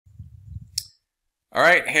All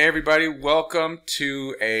right, hey everybody, welcome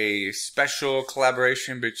to a special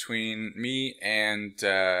collaboration between me and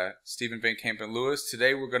Stephen Van Kampen-Lewis.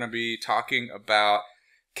 Today we're going to be talking about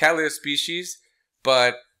Cattleya species,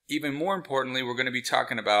 but even more importantly, we're going to be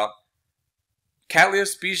talking about Cattleya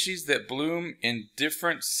species that bloom in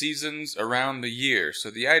different seasons around the year. So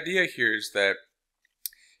the idea here is that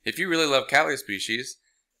if you really love Cattleya species,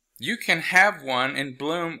 you can have one in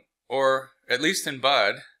bloom or at least in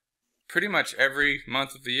bud pretty much every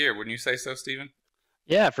month of the year. Wouldn't you say so, Stephen?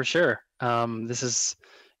 Yeah, for sure. This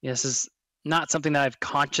is not something that I've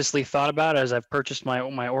consciously thought about as I've purchased my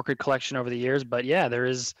orchid collection over the years. But yeah, there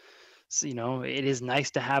is, it is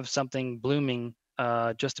nice to have something blooming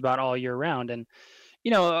just about all year round. And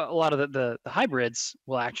a lot of the hybrids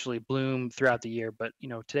will actually bloom throughout the year. But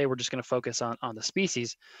today we're just going to focus on the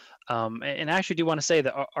species. And I actually do want to say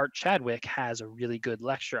that Art Chadwick has a really good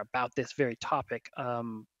lecture about this very topic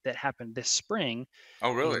that happened this spring,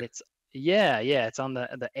 Oh, really? and it's on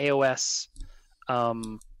the AOS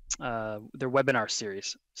their webinar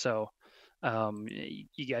series. So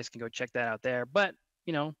you guys can go check that out there. But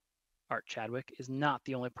Art Chadwick is not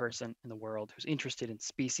the only person in the world who's interested in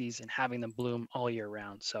species and having them bloom all year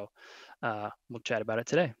round. So we'll chat about it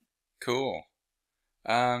today. Cool.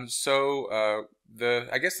 So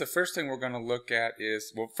I guess the first thing we're going to look at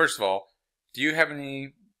is, well, first of all, do you have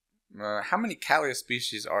any how many Cattleya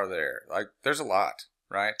species are there? Like there's a lot,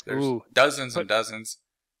 right? There's Ooh, dozens and put dozens.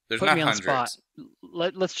 There's put not me on the spot.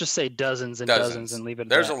 hundreds. Let's just say dozens and dozens Dozens. and leave it at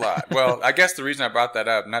There's a lot. that. Well, I guess the reason I brought that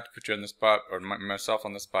up, not to put you on the spot or myself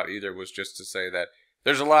on the spot either, was just to say that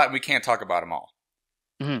there's a lot and we can't talk about them all.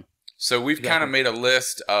 Hmm. So we've kind of Exactly. made a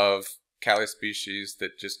list of Cattleya species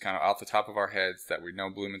that just kind of off the top of our heads that we know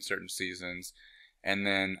bloom in certain seasons. And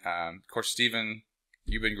then, of course, Stephen,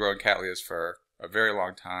 you've been growing Cattleyas for a very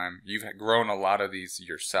long time. You've grown a lot of these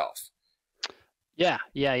yourself. Yeah.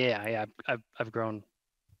 I've grown,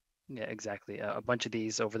 yeah, exactly, a bunch of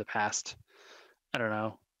these over the past, I don't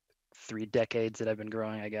know, 3 decades that I've been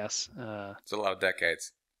growing, I guess. It's a lot of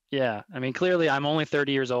decades. Yeah, I mean, clearly I'm only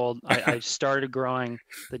 30 years old. I started growing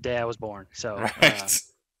the day I was born, so Right?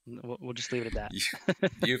 we'll just leave it at You-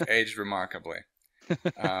 that. You've aged remarkably.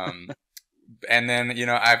 Um, and then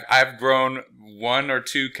I've grown one or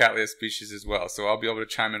two Cattleya species as well, so I'll be able to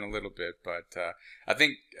chime in a little bit. But I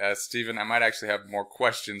think Stephen, I might actually have more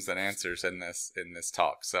questions than answers in this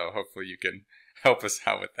talk. So hopefully you can help us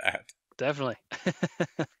out with that. Definitely.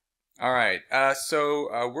 All right,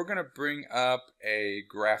 we're gonna bring up a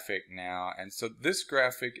graphic now, and so this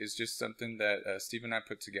graphic is just something that Steve and I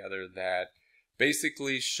put together that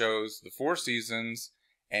basically shows the four seasons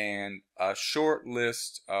and a short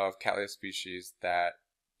list of Cattleya species that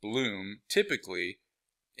bloom typically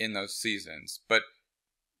in those seasons. But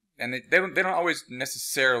they don't always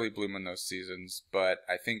necessarily bloom in those seasons, but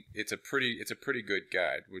I think it's a pretty good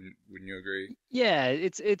guide. Wouldn't you agree? Yeah,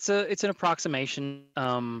 it's an approximation.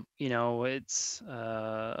 And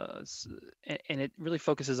it really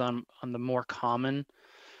focuses on the more common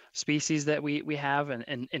species that we have,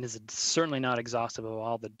 and is certainly not exhaustive of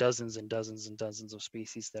all the dozens and dozens and dozens of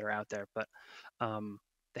species that are out there. But um,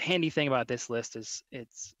 the handy thing about this list is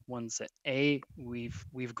it's ones that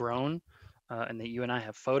we've grown, and that you and I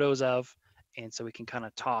have photos of, and so we can kind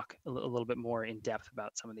of talk a little bit more in depth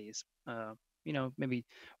about some of these. Maybe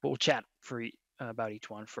we'll chat about each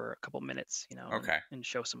one for a couple minutes, Okay. and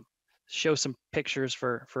show some pictures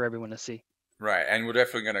for everyone to see. Right, and we're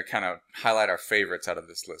definitely going to kind of highlight our favorites out of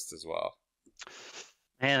this list as well.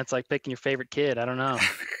 Man, it's like picking your favorite kid. I don't know.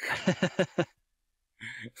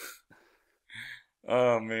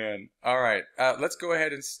 Oh man! All right, let's go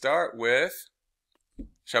ahead and start with.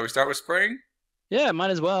 Shall we start with spring? Yeah,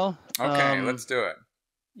 might as well. Okay, let's do it.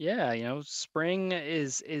 Yeah, spring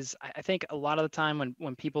is I think a lot of the time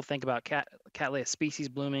when people think about Cattleya species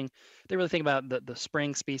blooming, they really think about the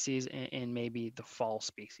spring species and maybe the fall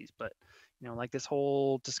species. But like this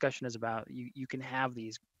whole discussion is about, you can have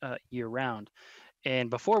these year round.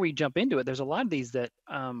 And before we jump into it, there's a lot of these that,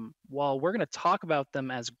 while we're going to talk about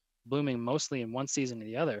them as blooming mostly in one season or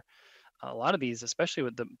the other, a lot of these, especially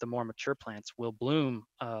with the more mature plants, will bloom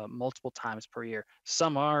multiple times per year.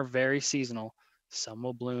 Some are very seasonal. Some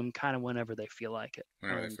will bloom kind of whenever they feel like it.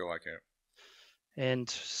 Whenever they feel like it. And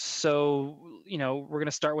so, we're going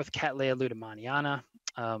to start with Cattleya lueddemanniana.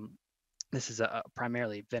 This is a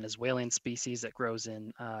primarily Venezuelan species that grows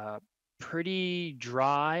in pretty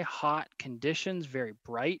dry, hot conditions, very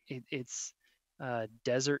bright. It's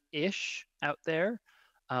desert-ish out there.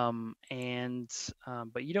 But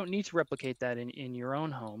you don't need to replicate that in your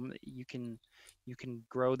own home. You can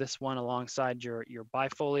grow this one alongside your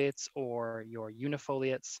bifoliates or your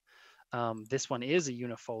unifoliates. This one is a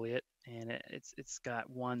unifoliate, and it's got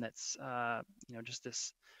one that's just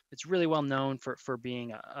this. It's really well known for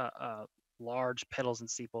being a large petals and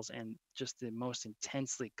sepals and just the most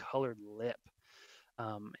intensely colored lip.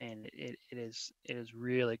 And it is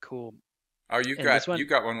really cool. Oh, And this one, you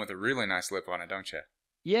got one with a really nice lip on it, don't you?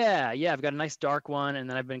 yeah, I've got a nice dark one, and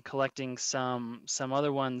then I've been collecting some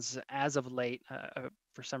other ones as of late.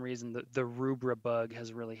 For some reason, the rubra bug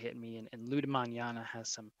has really hit me, and lueddemanniana has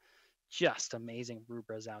some just amazing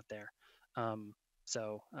rubras out there. Um,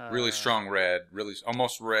 so Really strong red, really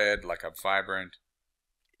almost red, like a vibrant.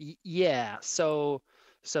 yeah, an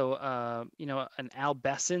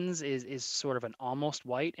albescens is sort of an almost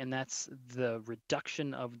white, and that's the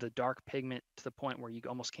reduction of the dark pigment to the point where you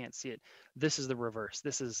almost can't see it. This is the reverse.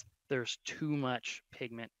 There's too much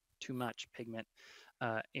pigment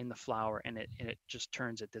in the flower, and it just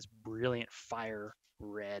turns it this brilliant fire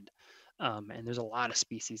red. And there's a lot of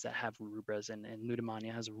species that have rubras, and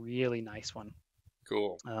lueddemannia has a really nice one.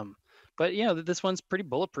 Cool. But this one's pretty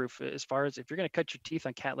bulletproof as far as if you're going to cut your teeth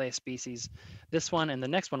on Cattleya species. This one and the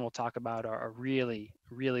next one we'll talk about are really,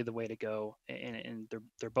 really the way to go, and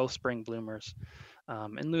they're both spring bloomers.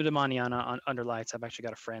 And lueddemanniana under lights, I've actually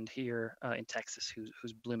got a friend here in Texas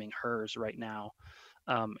who's blooming hers right now,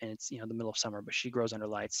 and it's the middle of summer, but she grows under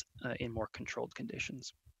lights in more controlled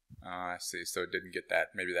conditions. Oh, I see. So it didn't get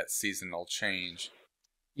maybe that seasonal change.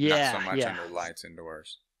 Yeah, not so much under lights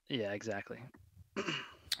indoors. Yeah, exactly.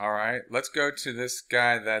 All right, let's go to this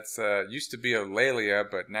guy that's used to be a Laelia,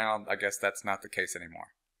 but now I guess that's not the case anymore.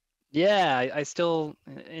 Yeah, I still,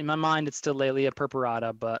 in my mind, it's still Laelia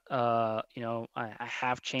purpurata, but I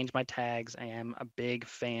have changed my tags. I am a big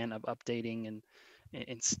fan of updating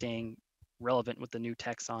and staying relevant with the new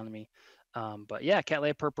taxonomy. But yeah,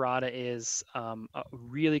 Cattleya purpurata is a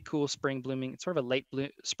really cool spring blooming. It's sort of a late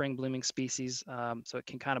spring blooming species, so it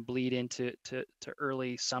can kind of bleed into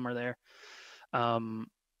early summer there.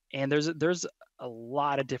 And there's a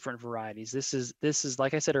lot of different varieties. This is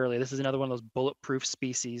like I said earlier, this is another one of those bulletproof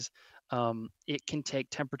species. It can take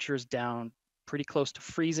temperatures down pretty close to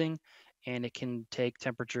freezing, and it can take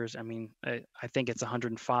temperatures. I mean, I think it's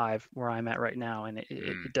 105 where I'm at right now, and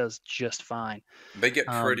it does just fine. They get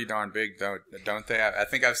pretty darn big, don't they? I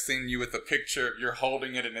think I've seen you with a picture. You're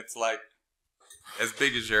holding it, and it's like as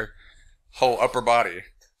big as your whole upper body.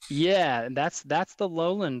 Yeah, and that's the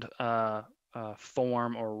lowland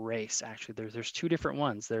form or race. Actually, there's two different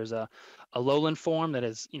ones. There's a lowland form that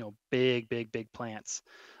is big plants,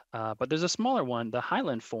 but there's a smaller one. The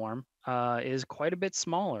highland form is quite a bit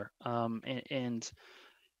smaller, and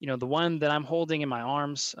the one that I'm holding in my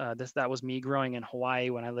arms, that was me growing in Hawaii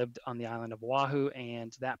when I lived on the island of Oahu,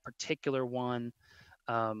 and that particular one,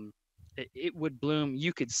 it would bloom.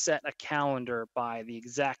 You could set a calendar by the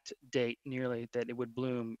exact date nearly that it would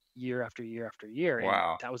bloom year after year after year.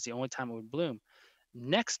 Wow. And that was the only time it would bloom.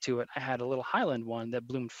 Next to it, I had a little highland one that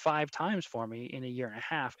bloomed 5 times for me in a year and a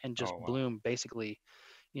half and just bloomed basically,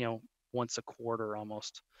 once a quarter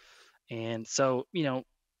almost. And so,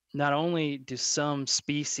 not only do some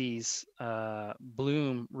species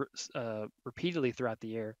bloom repeatedly throughout the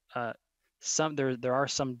year, there are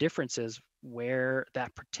some differences where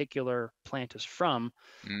that particular plant is from.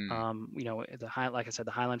 Like I said,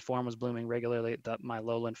 the highland form was blooming regularly. My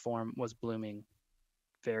lowland form was blooming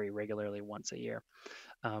very regularly once a year.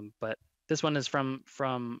 But this one is from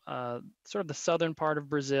sort of the southern part of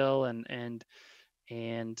Brazil, and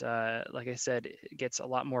like I said, it gets a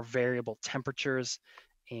lot more variable temperatures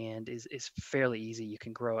and is fairly easy. You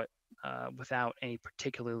can grow it without any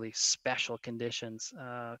particularly special conditions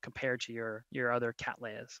compared to your other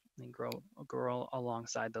Cattleyas, and grow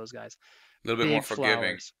alongside those guys. A little bit more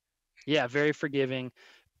forgiving. Yeah, very forgiving.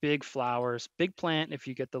 Big flowers, big plant if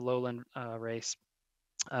you get the lowland race.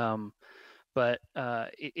 But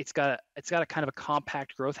it's got a kind of a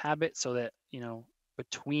compact growth habit, so that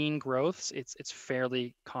between growths it's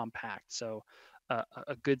fairly compact. So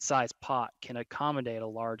a good sized pot can accommodate a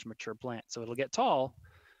large mature plant. So it'll get tall,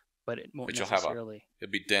 but it won't necessarily.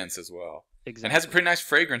 It'll be dense as well. Exactly. And it has a pretty nice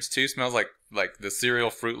fragrance too. Smells like the cereal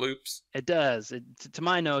Fruit Loops. It does. To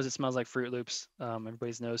my nose, it smells like Fruit Loops.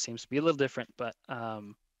 Everybody's nose seems to be a little different, but I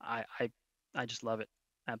just love it.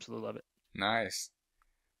 Absolutely love it. Nice.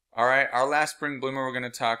 All right, our last spring bloomer we're going to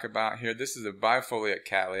talk about here. This is a bifoliate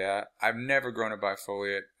Cattleya. I've never grown a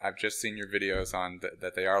bifoliate. I've just seen your videos on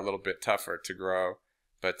that they are a little bit tougher to grow.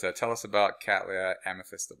 But tell us about Cattleya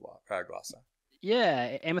amethystoglossa.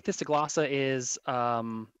 Yeah, amethystoglossa is a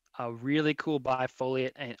really cool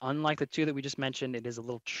bifoliate, and unlike the two that we just mentioned, it is a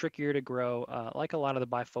little trickier to grow. Like a lot of the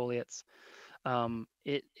bifoliates,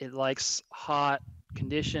 it likes hot,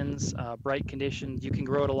 conditions, bright conditions, you can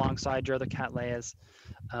grow it alongside your other Cattleyas.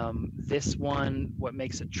 This one, what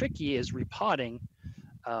makes it tricky is repotting.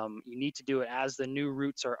 You need to do it as the new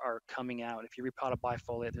roots are coming out. If you repot a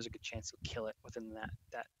bifoliate, there's a good chance you'll kill it within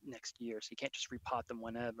that next year. So you can't just repot them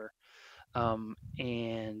whenever.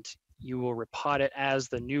 And you will repot it as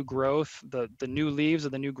the new growth, the new leaves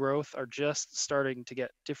of the new growth are just starting to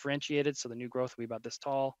get differentiated. So the new growth will be about this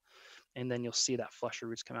tall, and then you'll see that flusher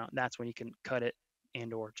roots come out. And that's when you can cut it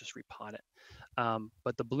and or just repot it.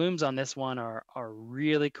 But the blooms on this one are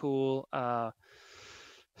really cool.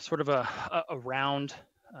 Sort of a round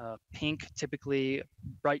pink, typically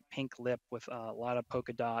bright pink lip with a lot of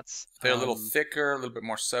polka dots. They're a little thicker, a little bit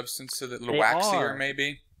more substance to it, a little They waxier are.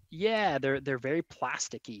 maybe. Yeah, they're very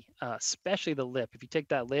plasticky, especially the lip. If you take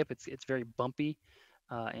that lip, it's very bumpy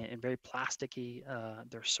and very plasticky.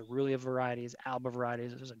 There's cerulean varieties, alba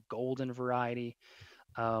varieties. There's a golden variety.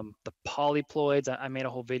 The polyploids, I made a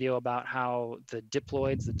whole video about how the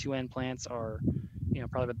diploids, the two-end plants, are,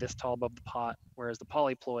 probably about this tall above the pot, whereas the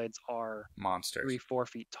polyploids are monsters, 3-4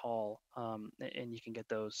 feet tall, and you can get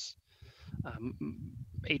those.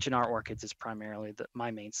 H&R orchids is primarily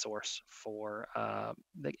my main source for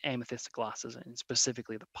the amethystoglossas, and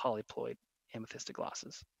specifically the polyploid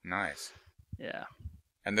amethystoglossas. Nice. Yeah.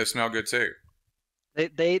 And they smell good too.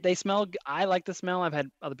 They smell. I like the smell. I've had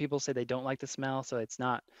other people say they don't like the smell, so it's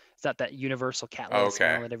not that universal Cattleya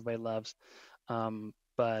smell that everybody loves.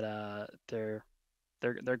 But they're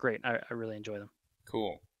great. I really enjoy them.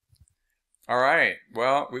 Cool. All right.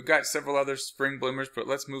 Well, we've got several other spring bloomers, but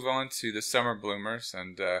let's move on to the summer bloomers,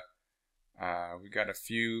 and we got a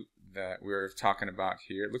few that we're talking about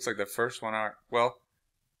here. It looks like the first one are well.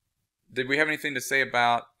 Did we have anything to say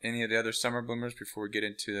about any of the other summer bloomers before we get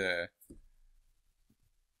into the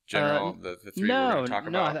general the three we're going to talk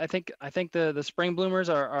about? No, I think the spring bloomers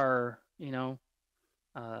are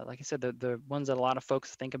like I said, the ones that a lot of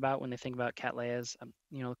folks think about when they think about Cattleyas.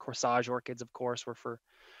 The corsage orchids, of course, were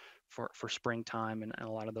for springtime, and a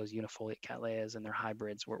lot of those unifoliate Cattleyas and their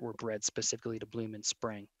hybrids were bred specifically to bloom in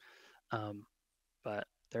spring. But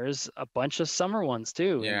there's a bunch of summer ones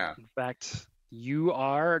too. Yeah. In fact, you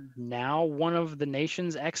are now one of the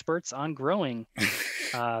nation's experts on growing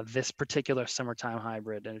this particular summertime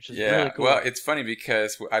hybrid, and it's just really cool. Well, it's funny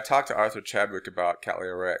because I talked to Arthur Chadwick about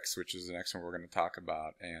Cattleya rex, which is the next one we're going to talk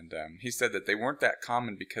about, and he said that they weren't that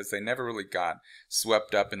common because they never really got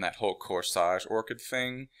swept up in that whole corsage orchid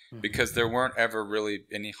thing, because there weren't ever really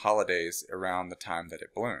any holidays around the time that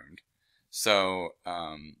it bloomed. So,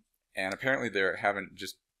 and apparently there haven't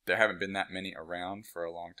been that many around for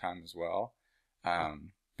a long time as well.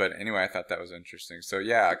 But anyway, I thought that was interesting. So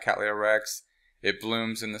yeah, Cattleya rex, it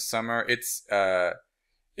blooms in the summer. It's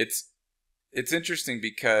interesting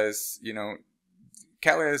because,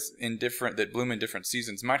 Cattleyas that bloom in different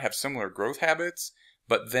seasons might have similar growth habits,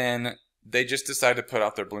 but then they just decide to put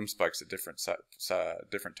out their bloom spikes at different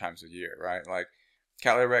times of year, right? Like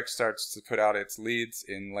Cattleya rex starts to put out its leaves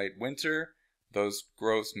in late winter. Those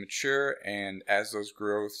growths mature, and as those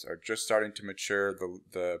growths are just starting to mature,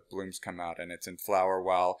 the blooms come out, and it's in flower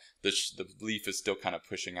while the leaf is still kind of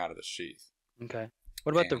pushing out of the sheath. Okay.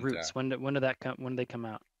 What about the roots? When do they come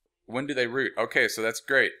out? When do they root? Okay, so that's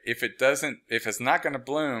great. If it's not going to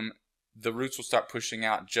bloom, the roots will start pushing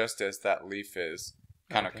out just as that leaf is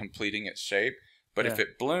kind of completing its shape. But if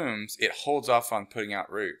it blooms, it holds off on putting out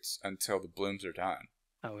roots until the blooms are done.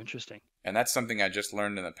 Oh, interesting. And that's something I just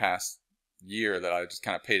learned in the past year that I just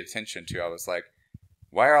kind of paid attention to. I was like,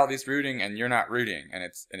 why are all these rooting and you're not rooting? And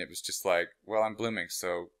it was just like, well, I'm blooming,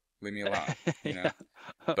 so leave me alone,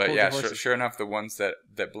 But yeah, sure enough, the ones that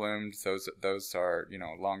bloomed, those are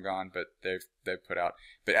long gone, but they've put out.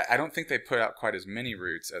 But I don't think they put out quite as many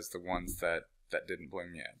roots as the ones that didn't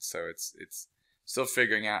bloom yet. So it's still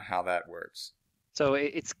figuring out how that works. So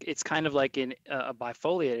it's kind of like in a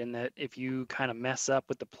bifoliate, in that if you kind of mess up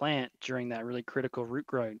with the plant during that really critical root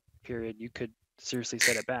growing period, you could seriously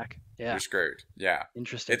set it back. Yeah, you're screwed. Yeah,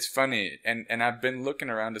 interesting. It's funny, and I've been looking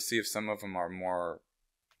around to see if some of them are more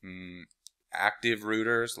active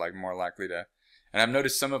rooters, like more likely to. And I've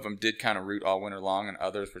noticed some of them did kind of root all winter long, and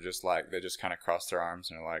others were just like they just kind of crossed their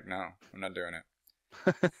arms and are like, no, I'm not doing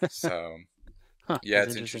it. So. Yeah,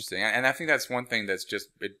 it's interesting. And I think that's one thing that's just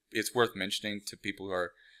it's worth mentioning to people who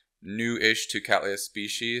are new-ish to Cattleya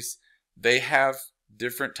species. They have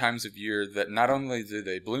different times of year that not only do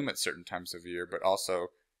they bloom at certain times of year, but also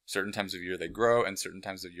certain times of year they grow and certain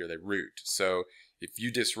times of year they root. So if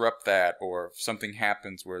you disrupt that, or if something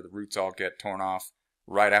happens where the roots all get torn off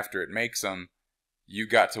right after it makes them, you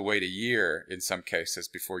got to wait a year in some cases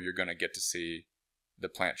before you're going to get to see the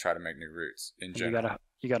plant try to make new roots in general.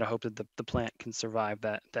 you got to hope that the plant can survive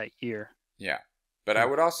that year. Yeah. But I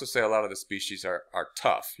would also say a lot of the species are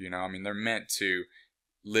tough, you know. I mean, they're meant to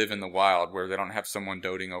live in the wild where they don't have someone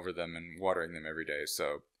doting over them and watering them every day.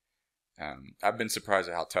 So I've been surprised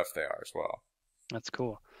at how tough they are as well. That's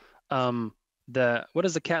cool. What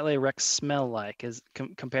does the Cattleya Rex smell like as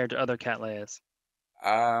compared to other Cattleyas?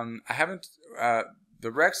 I haven't.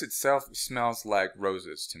 The Rex itself smells like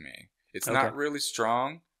roses to me. It's Okay. not really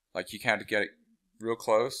strong. Like you kind of get it real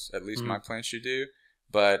close. At least Mm-hmm. my plants should do.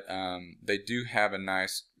 But they do have a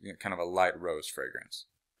nice, kind of a light rose fragrance.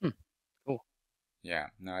 Cool. Yeah,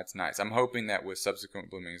 no, it's nice. I'm hoping that with subsequent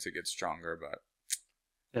bloomings it gets stronger, but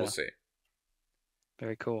we'll see.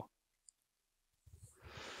 Very cool.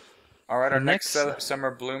 All right, our next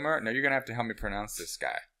summer bloomer. Now you're gonna have to help me pronounce this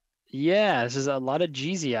guy. Yeah, this is a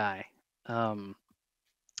loddigesii. And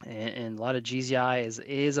loddigesii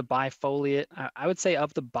is a bifoliate. I would say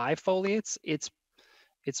of the bifoliates, it's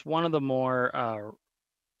one of the more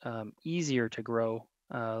easier to grow,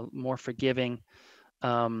 more forgiving.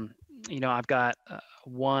 I've got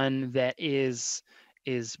one that has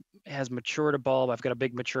matured a bulb. I've got a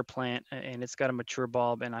big mature plant, and it's got a mature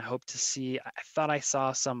bulb, and I hope to see. I thought I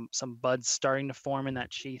saw some buds starting to form in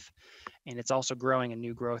that sheath, and it's also growing a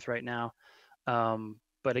new growth right now.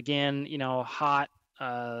 But again, hot.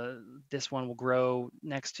 This one will grow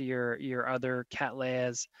next to your other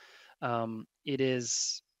Cattleyas.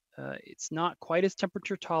 It's not quite as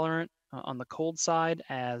temperature tolerant on the cold side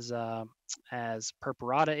as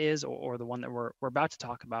purpurata is, or the one that we're about to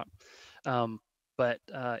talk about. But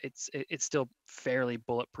it's still fairly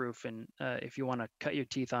bulletproof, and if you want to cut your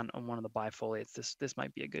teeth on one of the bifoliates, this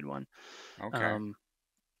might be a good one. Okay.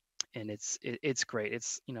 And it's great.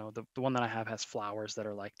 It's the one that I have has flowers that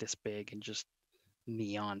are like this big and just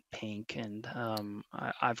neon pink, and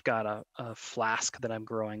I've got a flask that I'm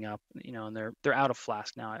growing up, and they're out of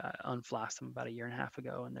flask now. I unflasked them about 1.5 years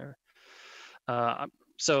ago, and they're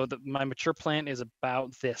so my mature plant is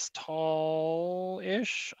about this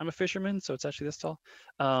tall-ish. I'm a fisherman, so it's actually this tall.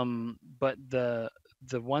 But the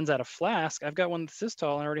ones out of flask, I've got one that's this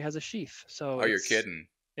tall and already has a sheath. So you're kidding.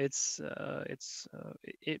 It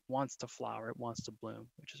wants to flower, it wants to bloom,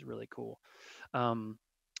 which is really cool.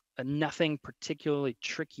 Nothing particularly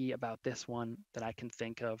tricky about this one that I can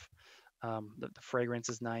think of. The fragrance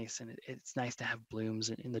is nice, and it's nice to have blooms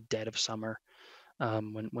in the dead of summer,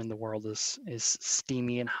 when the world is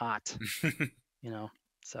steamy and hot.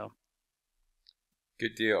 So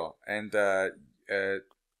good deal. And I'm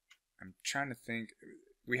trying to think.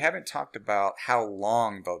 We haven't talked about how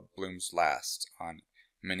long the blooms last on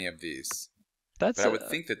many of these. But I would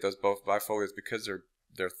think that those both bifoliates, because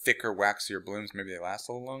they're thicker, waxier blooms, maybe they last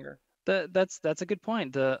a little longer. That's a good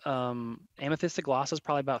point. The amethystoglossa is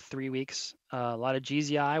probably about 3 weeks.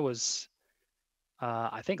 Loddigesii was,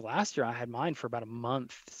 I think last year I had mine for about a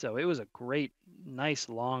month, so it was a great, nice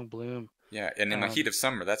long bloom. Yeah, and in the heat of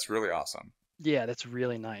summer, that's really awesome. Yeah, that's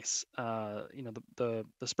really nice. The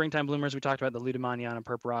springtime bloomers we talked about, the lueddemanniana and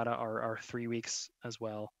purpurata, are 3 weeks as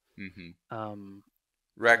well. Mm-hmm.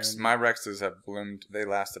 My Rexes have bloomed. They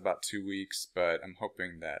last about 2 weeks, but I'm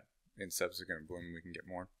hoping that in subsequent bloom we can get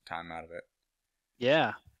more time out of it.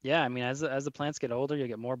 Yeah. I mean, as the plants get older, you'll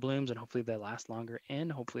get more blooms, and hopefully they last longer,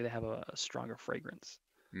 and hopefully they have a stronger fragrance.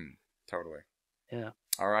 Totally. Yeah.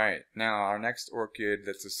 All right. Now, our next orchid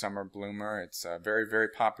that's a summer bloomer. It's very, very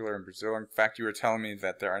popular in Brazil. In fact, you were telling me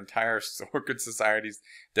that there are entire orchid societies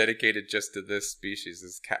dedicated just to this species.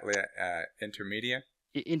 This is Cattleya intermedia.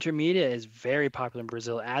 Intermedia is very popular in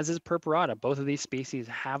Brazil, as is purpurata. Both of these species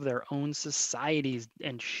have their own societies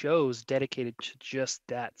and shows dedicated to just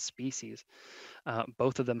that species.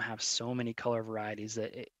 Both of them have so many color varieties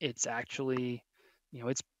that it's actually,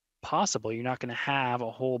 it's possible you're not going to have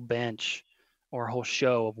a whole bench or a whole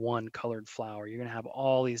show of one colored flower. You're going to have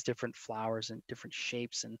all these different flowers and different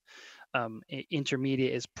shapes, and intermedia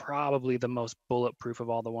is probably the most bulletproof of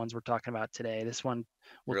all the ones we're talking about today. This one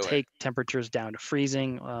will take temperatures down to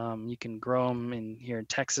freezing. You can grow them here in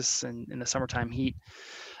Texas and in the summertime heat.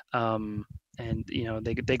 And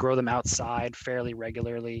they grow them outside fairly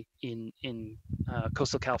regularly in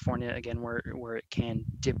coastal California, again, where it can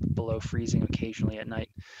dip below freezing occasionally at night,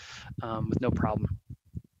 with no problem.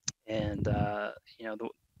 And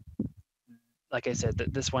like I said,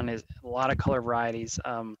 this one is a lot of color varieties.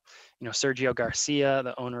 Sergio Garcia,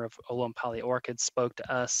 the owner of Olompali Orchids, spoke to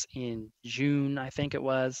us in June, I think it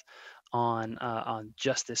was, on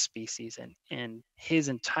just this species, and his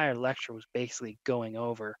entire lecture was basically going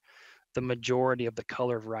over the majority of the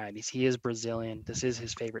color varieties. He is Brazilian. This is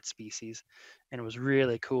his favorite species, and it was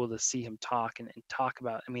really cool to see him talk and talk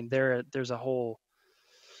about. I mean, there's a whole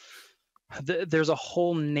There's a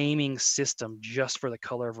whole naming system just for the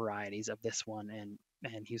color varieties of this one,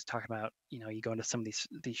 and he was talking about, you go into some of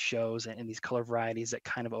these shows and these color varieties that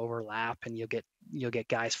kind of overlap, and you'll get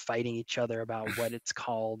guys fighting each other about what it's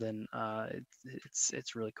called, and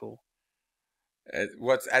it's really cool.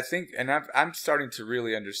 What's I think, and I'm starting to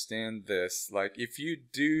really understand this. Like, if you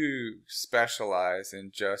do specialize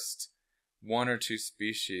in just one or two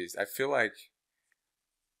species, I feel like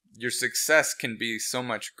your success can be so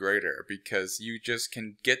much greater because you just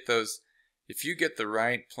can get those. If you get the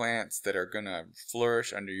right plants that are gonna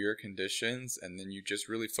flourish under your conditions, and then you just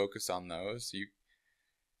really focus on those,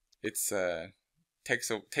 it's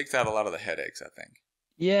takes out a lot of the headaches, I think.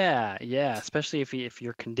 Yeah, yeah, especially if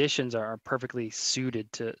your conditions are perfectly suited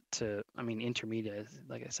I mean, intermedia is,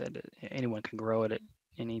 like I said, anyone can grow it at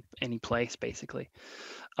any place basically.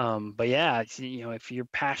 But yeah, if you're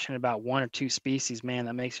passionate about one or two species, man,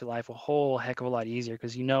 that makes your life a whole heck of a lot easier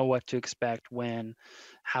because you know what to expect when,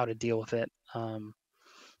 how to deal with it.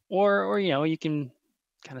 Or you can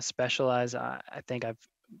kind of specialize. I think I've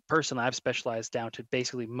specialized down to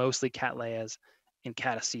basically mostly Cattleyas and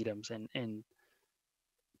Catasetums, and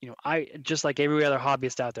I just like every other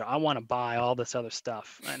hobbyist out there, I want to buy all this other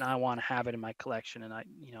stuff and I want to have it in my collection. And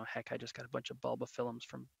heck, I just got a bunch of bulbophyllums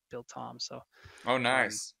from Bill Tom. So, Oh, um,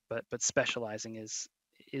 nice. but specializing is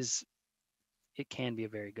it can be a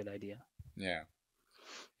very good idea. Yeah.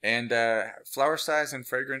 And flower size and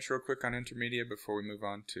fragrance, real quick on intermedia before we move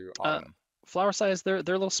on to Uh, autumn. Flower size, they're a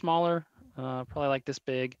little smaller, probably like this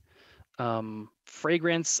big.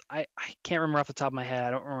 Fragrance, I can't remember off the top of my head. I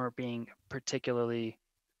don't remember it being particularly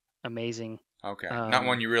amazing. Okay, not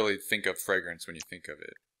one Um, you really think of fragrance when you think of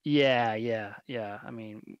it. Yeah, yeah, yeah. I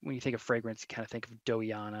mean, when you think of fragrance, you kind of think of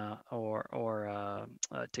Dowiana or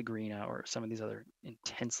Tigrina or some of these other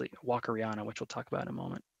intensely walkeriana, which we'll talk about in a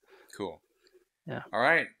moment. Cool. Yeah. All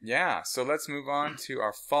right, yeah. So let's move on to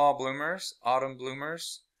our fall bloomers, autumn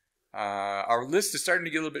bloomers. Our list is starting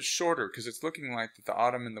to get a little bit shorter because it's looking like the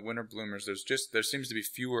autumn and the winter bloomers. There seems to be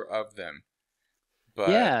fewer of them. But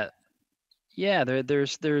Yeah, yeah.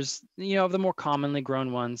 There's of the more commonly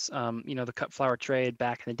grown ones. The cut flower trade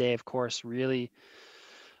back in the day, of course, really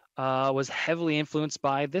was heavily influenced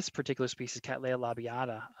by this particular species, Cattleya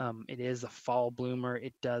labiata. It is a fall bloomer.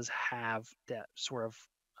 It does have that sort of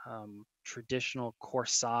traditional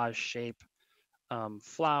corsage shape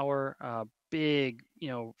flower, big,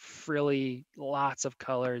 frilly, lots of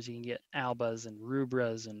colors. You can get albas and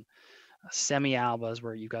rubras and semi-albas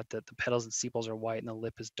where you got the petals and sepals are white and the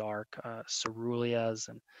lip is dark, ceruleas.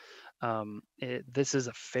 And this is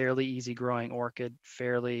a fairly easy growing orchid,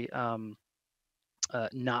 fairly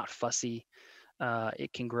not fussy.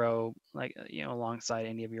 It can grow like alongside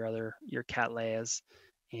any of your Cattleyas,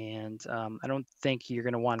 and I don't think you're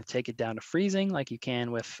going to want to take it down to freezing like you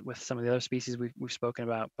can with some of the other species we've spoken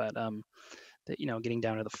about. But getting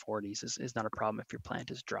down to the 40s is not a problem if your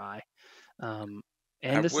plant is dry.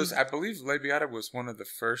 And this is I believe labiata was one of the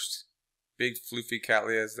first big floofy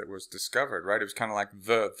cattleyas that was discovered. Right? It was kind of like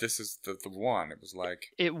this is the one. It was like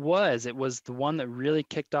it was the one that really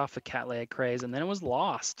kicked off the Cattleya craze, and then it was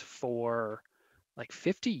lost for like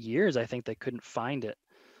 50 years. I think they couldn't find it.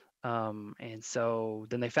 And so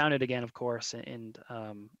then they found it again, of course, and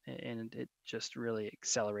it just really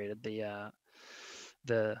accelerated the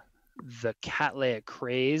the Cattleya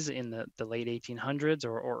craze in the late 1800s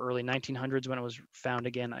or early 1900s when it was found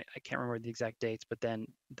again. I can't remember the exact dates, but then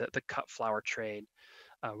the cut flower trade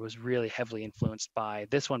was really heavily influenced by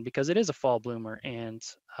this one because it is a fall bloomer, and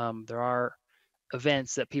there are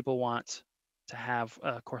events that people want to have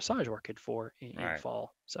a corsage orchid for in right.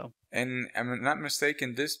 fall. So And I'm not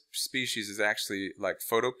mistaken, this species is actually like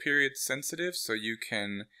photoperiod sensitive, so you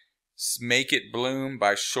can make it bloom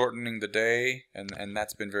by shortening the day, and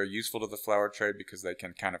that's been very useful to the flower trade because they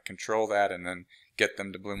can kind of control that and then get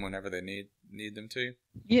them to bloom whenever they need them to.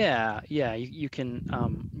 yeah, you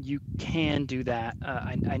can do that.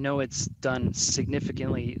 I know it's done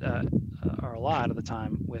significantly or a lot of the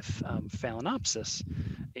time with Phalaenopsis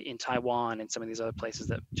in Taiwan and some of these other places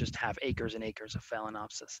that just have acres and acres of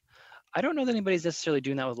Phalaenopsis. I don't know that anybody's necessarily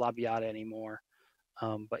doing that with Labiata anymore,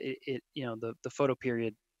 but the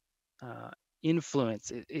photoperiod uh,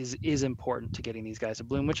 influence is important to getting these guys to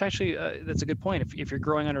bloom. Which actually, that's a good point. If you're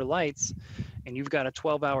growing under lights and you've got a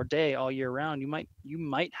 12-hour day all year round, you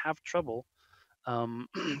might have trouble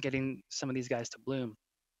getting some of these guys to bloom.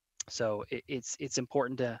 So it's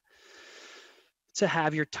important to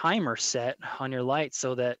have your timer set on your light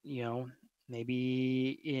so that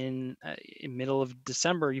maybe in middle of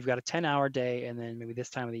December, you've got a 10-hour day, and then maybe this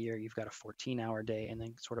time of the year, you've got a 14-hour day, and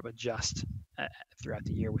then sort of adjust throughout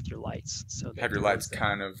the year with your lights. So that Have your there lights is that.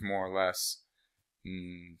 kind of more or less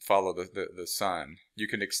follow the sun. You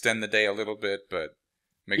can extend the day a little bit, but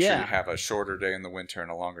make sure you Yeah, have a shorter day in the winter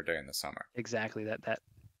and a longer day in the summer. exactly. That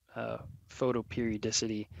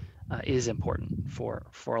photoperiodicity is important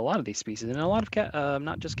for a lot of these species, and a lot of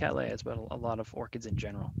not just Cattleyas, but a lot of orchids in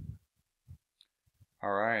general.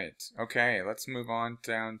 All right. Okay, let's move on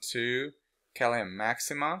down to Cattleya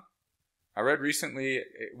maxima. I read recently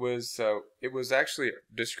it was actually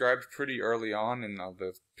described pretty early on in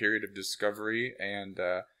the period of discovery, and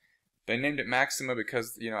they named it maxima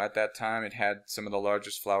because at that time it had some of the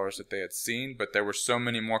largest flowers that they had seen, but there were so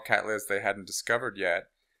many more Cattleyas they hadn't discovered yet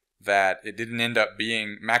that it didn't end up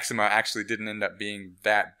being maxima. Actually, didn't end up being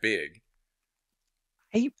that big.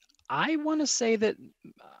 I want to say that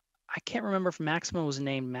I can't remember if Maxima was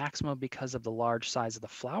named Maxima because of the large size of the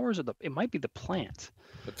flowers, or it might be the plant.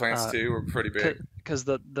 The plants too were pretty big. Because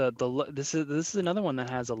this is another one that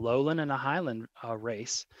has a lowland and a highland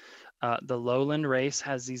race. The lowland race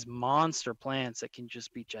has these monster plants that can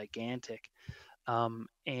just be gigantic,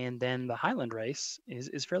 and then the highland race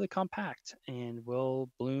is fairly compact and will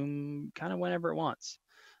bloom kind of whenever it wants.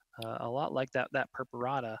 A lot like that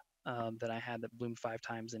purpurata that I had that bloomed 5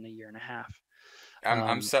 times in a year and a half.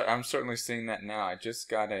 I'm certainly seeing that now. I just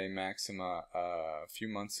got a maxima a few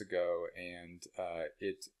months ago, and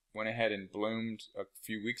it went ahead and bloomed a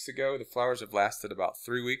few weeks ago. The flowers have lasted about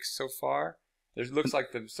 3 weeks so far. It looks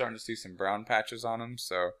like they're starting to see some brown patches on them,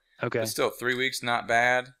 so Okay. but still 3 weeks, not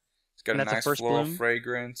bad. It's got And a that's a nice first floral bloom?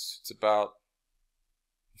 fragrance. It's about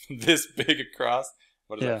this big across.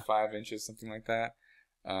 What is Yeah. that, 5 inches, something like that.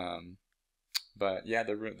 But yeah,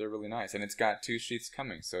 they're really nice, and it's got 2 sheaths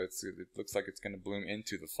coming, so it looks like it's going to bloom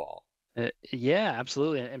into the fall. Yeah,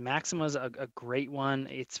 absolutely. And Maxima's a great one.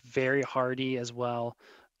 It's very hardy as well.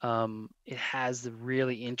 It has the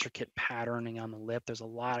really intricate patterning on the lip. There's a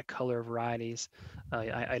lot of color varieties.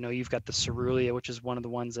 I know you've got the cerulean, which is one of the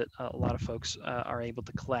ones that a lot of folks are able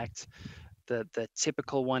to collect. The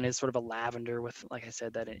typical one is sort of a lavender with, like I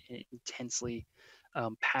said, that intensely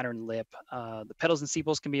patterned lip. The petals and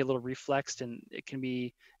sepals can be a little reflexed, and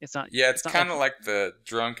it's not Yeah, it's it's not like kind of like the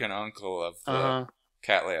drunken uncle of the uh-huh.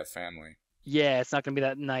 Cattleya family. Yeah, it's not going to be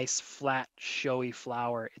that nice, flat, showy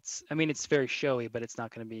flower. I mean, it's very showy, but it's not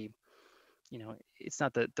going to be, it's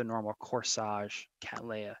not the normal corsage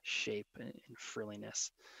Cattleya shape and frilliness.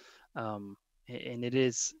 And it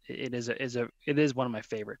is one of my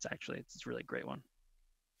favorites, actually. It's a really great one.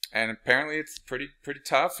 And apparently it's pretty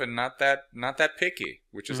tough and not that picky,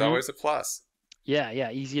 which is Hmm. always a plus. Yeah,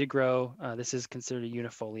 easy to grow. This is considered a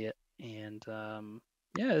unifoliate, and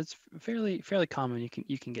yeah, it's fairly common.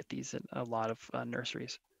 You can get these at a lot of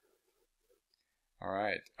nurseries. All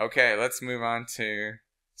right. Okay, let's move on to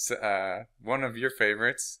one of your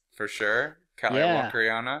favorites for sure, Cattleya Yeah,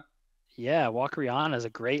 walkeriana. yeah, walkeriana is a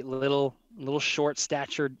great little short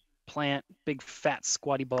statured plant, big fat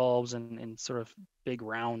squatty bulbs and sort of big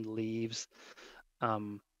round leaves.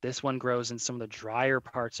 This one grows in some of the drier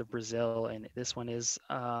parts of Brazil, and this one is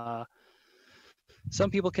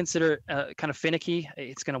some people consider kind of finicky.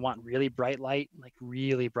 It's going to want really bright light, like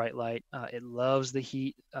really bright light. It loves the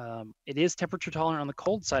heat. It is temperature tolerant on the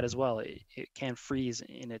cold side as well. It can freeze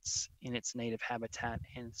in its native habitat,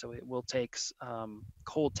 and so it will take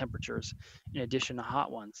cold temperatures in addition to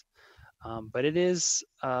hot ones. But it is,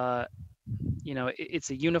 it's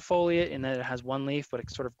a unifoliate in that it has one leaf, but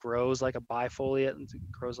it sort of grows like a bifoliate, and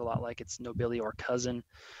it grows a lot like its nobility or cousin,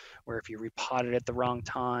 where if you repot it at the wrong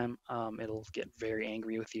time, it'll get very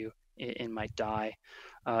angry with you and might die.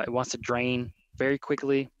 It wants to drain very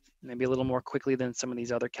quickly, maybe a little more quickly than some of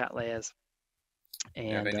these other Cattleyas.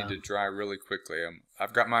 Yeah, they And need to dry really quickly.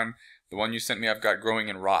 I've got mine, the one you sent me, I've got growing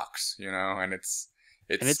in rocks, and it's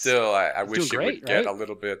it's still. I doing wish it great, would get right? a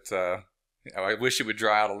little bit. I wish it would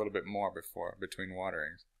dry out a little bit more between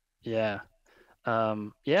waterings. Yeah.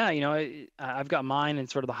 Yeah, I've got mine in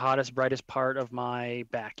sort of the hottest, brightest part of my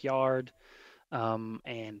backyard.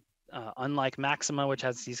 And unlike Maxima, which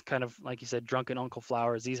has these kind of, like you said, drunken uncle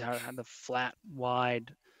flowers, these have the flat,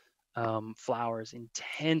 wide flowers,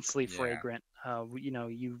 intensely Yeah. fragrant.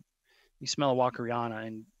 You smell a walkeriana,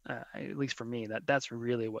 and at least for me, that's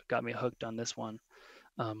really what got me hooked on this one.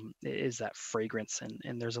 Is that fragrance,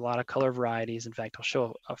 and there's a lot of color varieties. In fact, I'll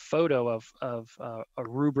show a photo of a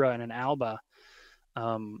rubra and an alba,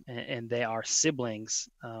 and they are siblings.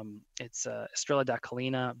 It's Estrela da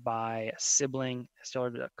Colina by a sibling.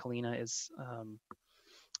 Estrela da Colina is,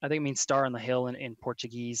 I think it means star on the hill in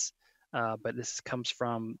Portuguese. but this comes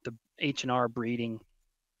from the H&R breeding,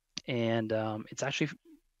 and it's actually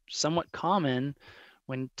somewhat common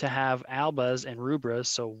when to have albas and rubras,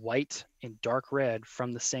 so white and dark red from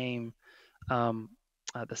um,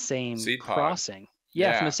 the same Seed pod. crossing.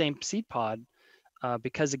 Yeah, from the Yeah. same seed pod,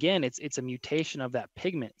 because again, it's a mutation of that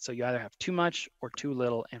pigment. So you either have too much or too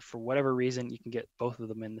little, and for whatever reason, you can get both of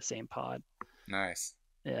them in the same pod. Nice.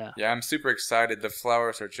 Yeah. Yeah, I'm super excited. The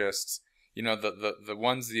flowers are just, the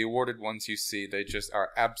ones, the awarded ones you see, they just are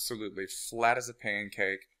absolutely flat as a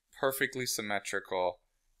pancake, perfectly symmetrical,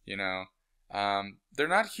 you know. They're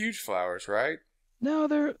not huge flowers, right? No,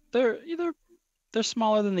 they're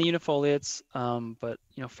smaller than the unifoliates, but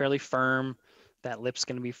fairly firm. That lip's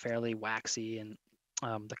going to be fairly waxy, and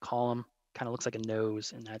the column kind of looks like a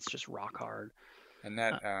nose, and that's just rock hard. And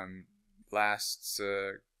that lasts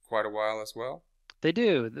quite a while as well. They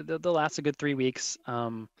do. They'll last a good 3 weeks.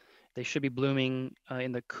 They should be blooming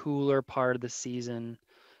in the cooler part of the season.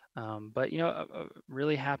 But a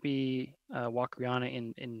really happy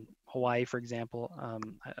walkeriana in Hawaii, for example.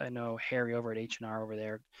 I know Harry over at H&R over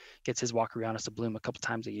there gets his walkerianas to bloom a couple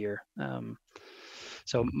times a year.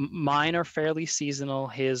 So mine are fairly seasonal.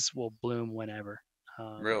 His will bloom whenever.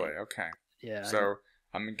 Really? Okay. Yeah. So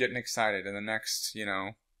I'm getting excited. In the next,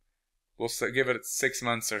 we'll give it 6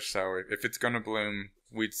 months or so. If it's going to bloom,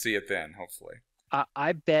 we'd see it then, hopefully.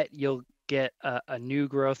 I bet you'll get a new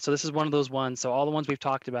growth. So this is one of those ones. So all the ones we've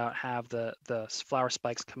talked about have the flower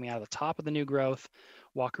spikes coming out of the top of the new growth.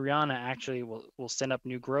 Walkeriana actually will send up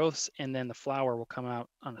new growths, and then the flower will come out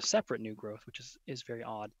on a separate new growth, which is very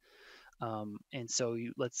odd. And so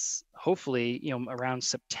let's hopefully, around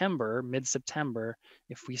September, mid-September,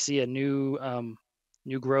 if we see a new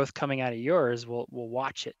growth coming out of yours, we'll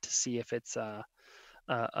watch it to see if it's a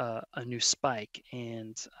new spike.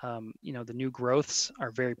 And the new growths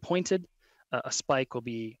are very pointed. A spike will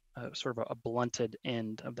be sort of a blunted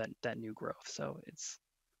end of that new growth. So it's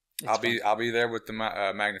I'll be there with the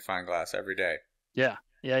magnifying glass every day. Yeah,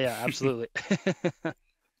 absolutely.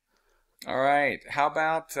 All right. How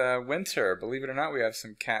about winter? Believe it or not, we have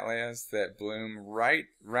some Cattleyas that bloom right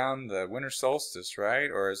around the winter solstice,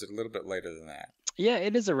 right? Or is it a little bit later than that? Yeah,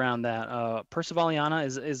 it is around that. Percivaliana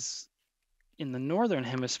is in the northern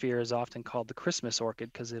hemisphere is often called the Christmas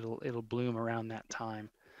orchid because it'll bloom around that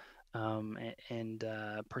time. And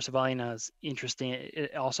Percivaliana is interesting.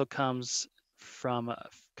 It also comes from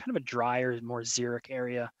kind of a drier, more xeric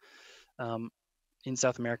area in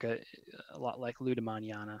South America, a lot like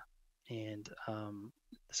lueddemanniana. And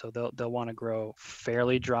so they'll want to grow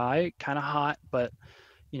fairly dry, kind of hot, but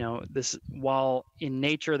this, while in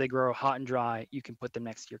nature they grow hot and dry, you can put them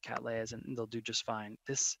next to your Cattleyas and they'll do just fine.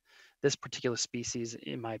 This particular species,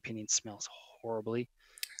 in my opinion, smells horribly.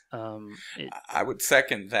 I would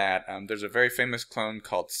second that. There's a very famous clone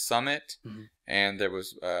called Summit, mm-hmm. and there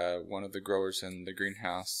was one of the growers in the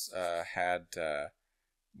greenhouse had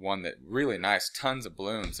one that really nice, tons of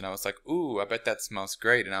blooms, and I was like, ooh, I bet that smells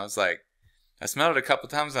great. And I was like, I smelled it a couple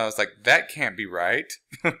times, and I was like, that can't be right.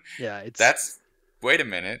 Yeah, wait a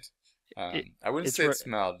minute. I wouldn't say it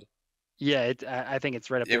smelled. Yeah, I think it's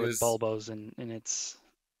right up there with bulbos, and it's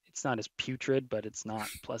not as putrid, but it's not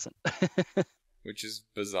pleasant. Which is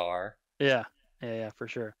bizarre. Yeah, for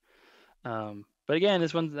sure. But again,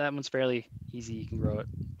 that one's fairly easy. You can grow it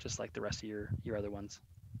just like the rest of your other ones.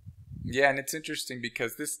 Yeah, and it's interesting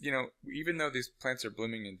because this, even though these plants are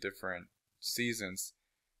blooming in different seasons,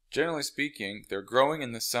 generally speaking, they're growing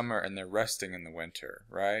in the summer and they're resting in the winter,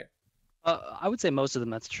 right? I would say most of them,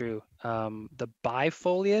 that's true. The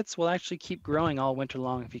bifoliates will actually keep growing all winter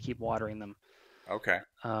long if you keep watering them. Okay.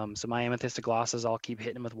 So my amethystoglossas all keep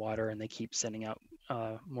hitting them with water, and they keep sending out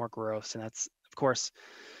more growths. And that's, of course,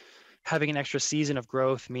 having an extra season of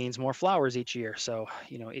growth means more flowers each year. So,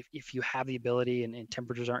 if you have the ability and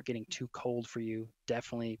temperatures aren't getting too cold for you,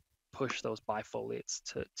 definitely push those bifoliates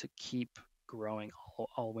to keep growing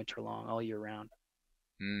all winter long, all year round.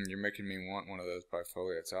 You're making me want one of those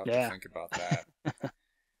bifoliates. I'll have Yeah. to think about that.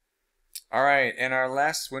 All right, and our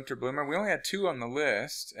last winter bloomer, we only had 2 on the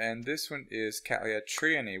list, and this one is Cattleya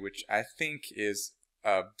trianæi, which I think is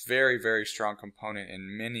a very, very strong component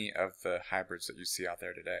in many of the hybrids that you see out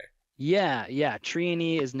there today. Yeah.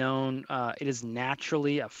 Trianæi is known. It is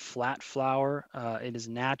naturally a flat flower. It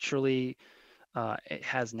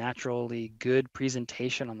has naturally good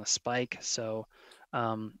presentation on the spike. So,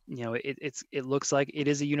 it looks like it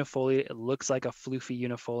is a unifoliate. It looks like a floofy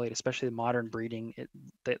unifoliate, especially the modern breeding.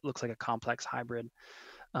 It looks like a complex hybrid.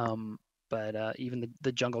 But even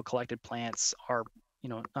the jungle collected plants are,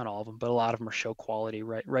 not all of them, but a lot of them are show quality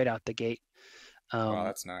right out the gate. Wow,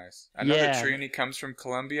 that's nice. I know that trianæi comes from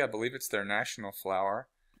Colombia. I believe it's their national flower.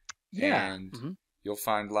 Yeah. and you'll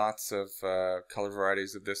find lots of color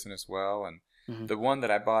varieties of this one as well. And the one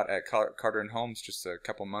that I bought at Carter & Holmes just a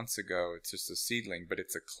couple months ago, it's just a seedling, but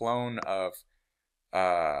it's a clone of,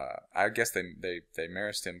 I guess they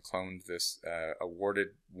Meristem cloned this awarded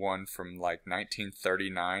one from like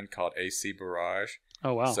 1939 called AC Barrage.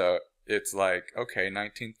 Oh, wow. So it's like, okay,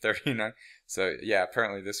 1939. So yeah,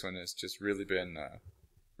 apparently this one has just really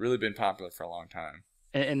been popular for a long time.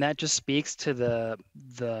 And that just speaks to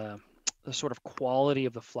the sort of quality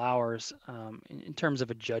of the flowers in terms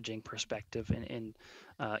of a judging perspective. And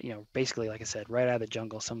basically, like I said, right out of the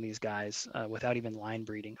jungle, some of these guys, without even line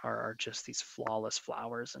breeding, are just these flawless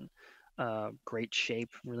flowers and great shape,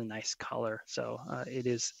 really nice color. So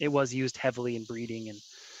it was used heavily in breeding,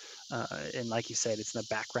 and like you said, it's in the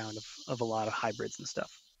background of a lot of hybrids and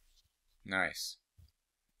stuff. Nice.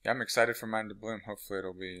 Yeah, I'm excited for mine to bloom. Hopefully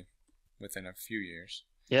it'll be within a few years.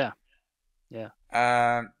 Yeah.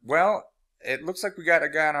 Well, it looks like we got a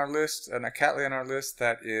guy on our list, a Cattleya on our list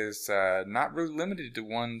that is not really limited to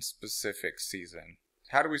one specific season.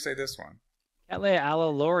 How do we say this one? Cattleya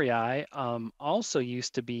alaorii also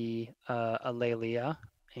used to be a lalia,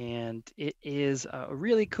 and it is a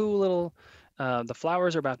really cool little. The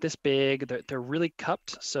flowers are about this big. They're really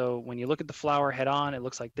cupped, so when you look at the flower head on, it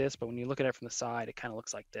looks like this, but when you look at it from the side, it kind of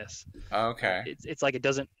looks like this. Okay. It's like it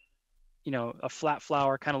doesn't, a flat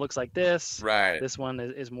flower kind of looks like this. Right. This one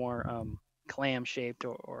is more clam shaped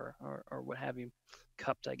or what have you.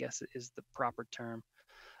 Cupped, I guess, is the proper term.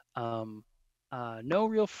 No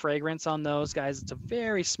real fragrance on those guys. It's a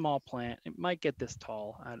very small plant. It might get this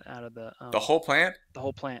tall out of the whole plant. The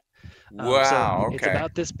whole plant. Wow. So okay. It's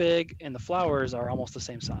about this big, and the flowers are almost the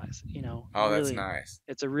same size. Oh, really, that's nice.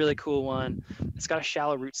 It's a really cool one. It's got a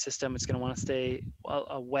shallow root system. It's going to want to stay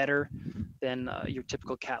wetter than your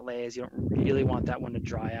typical Cattleyas. You don't really want that one to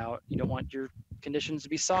dry out. You don't want your conditions to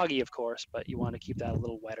be soggy, of course, but you want to keep that a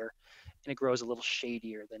little wetter, and it grows a little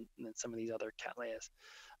shadier than some of these other Cattleyas.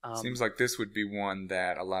 Seems like this would be one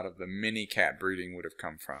that a lot of the mini cat breeding would have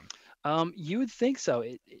come from. You would think so.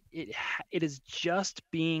 It is just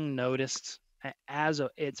being noticed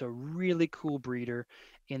it's a really cool breeder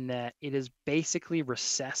in that it is basically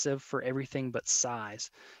recessive for everything but size.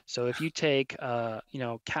 So if you take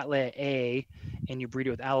Cattleya A and you breed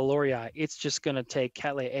it with alaorii, it's just going to take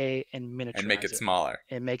Cattleya A and miniaturize and make it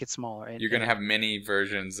smaller. And you're going to have mini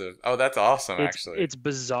versions of. Oh, that's awesome! Actually, it's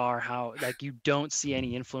bizarre how you don't see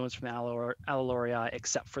any influence from alaorii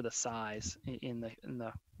except for the size in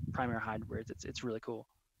the primary hybrids. It's really cool.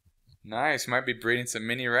 Nice. Might be breeding some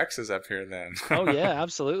mini Rexes up here then. Oh yeah,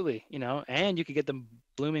 absolutely. And you could get them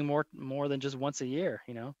blooming more than just once a year.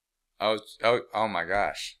 Oh my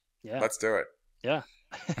gosh. Yeah. Let's do it. Yeah.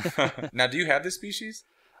 Now, do you have this species?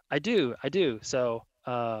 I do. So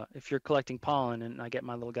if you're collecting pollen and I get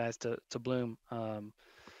my little guys to bloom,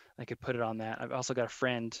 I could put it on that. I've also got a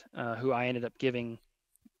friend who I ended up giving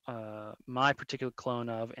my particular clone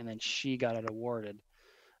of, and then she got it awarded.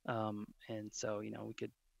 And so we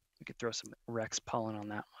could throw some Rex pollen on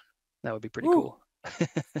that one. That would be pretty cool.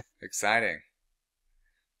 Exciting.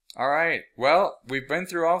 All right. Well, we've been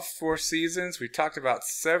through all 4 seasons. We've talked about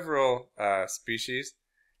several species,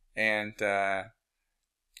 and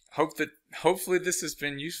hopefully this has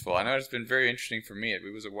been useful. I know it's been very interesting for me. It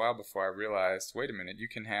was a while before I realized, wait a minute, you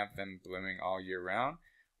can have them blooming all year round.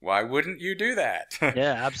 Why wouldn't you do that?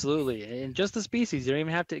 Yeah, absolutely. And just the species. You don't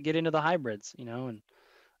even have to get into the hybrids, and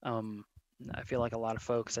I feel like a lot of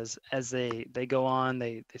folks, as they go on,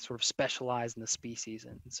 they sort of specialize in the species,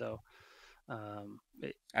 and so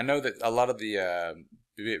I know that a lot of the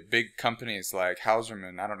big companies like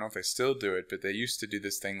Hauserman, I don't know if they still do it, but they used to do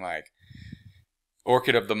this thing like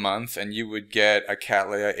Orchid of the Month, and you would get a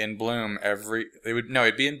Cattleya in bloom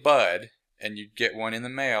it'd be in bud, and you'd get one in the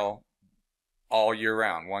mail all year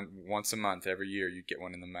round. Once a month, every year, you'd get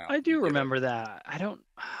one in the mail. I do remember that. I don't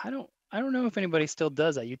know if anybody still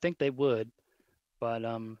does that. You'd think they would, but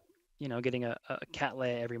getting a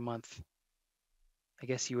Cattleya every month, I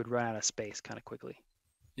guess you would run out of space kind of quickly.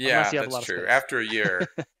 Yeah, that's true. After a year.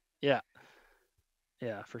 Yeah,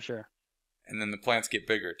 for sure. And then the plants get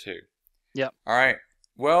bigger too. Yep. All right.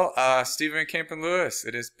 Well, Stephen Van Kampen-Lewis,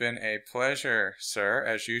 it has been a pleasure, sir,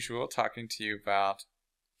 as usual, talking to you about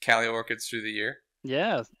Cattleya orchids through the year.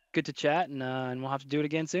 Yeah, good to chat, and we'll have to do it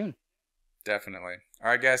again soon. Definitely. All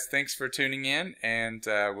right, guys, thanks for tuning in, and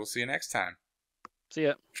we'll see you next time. See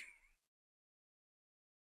ya.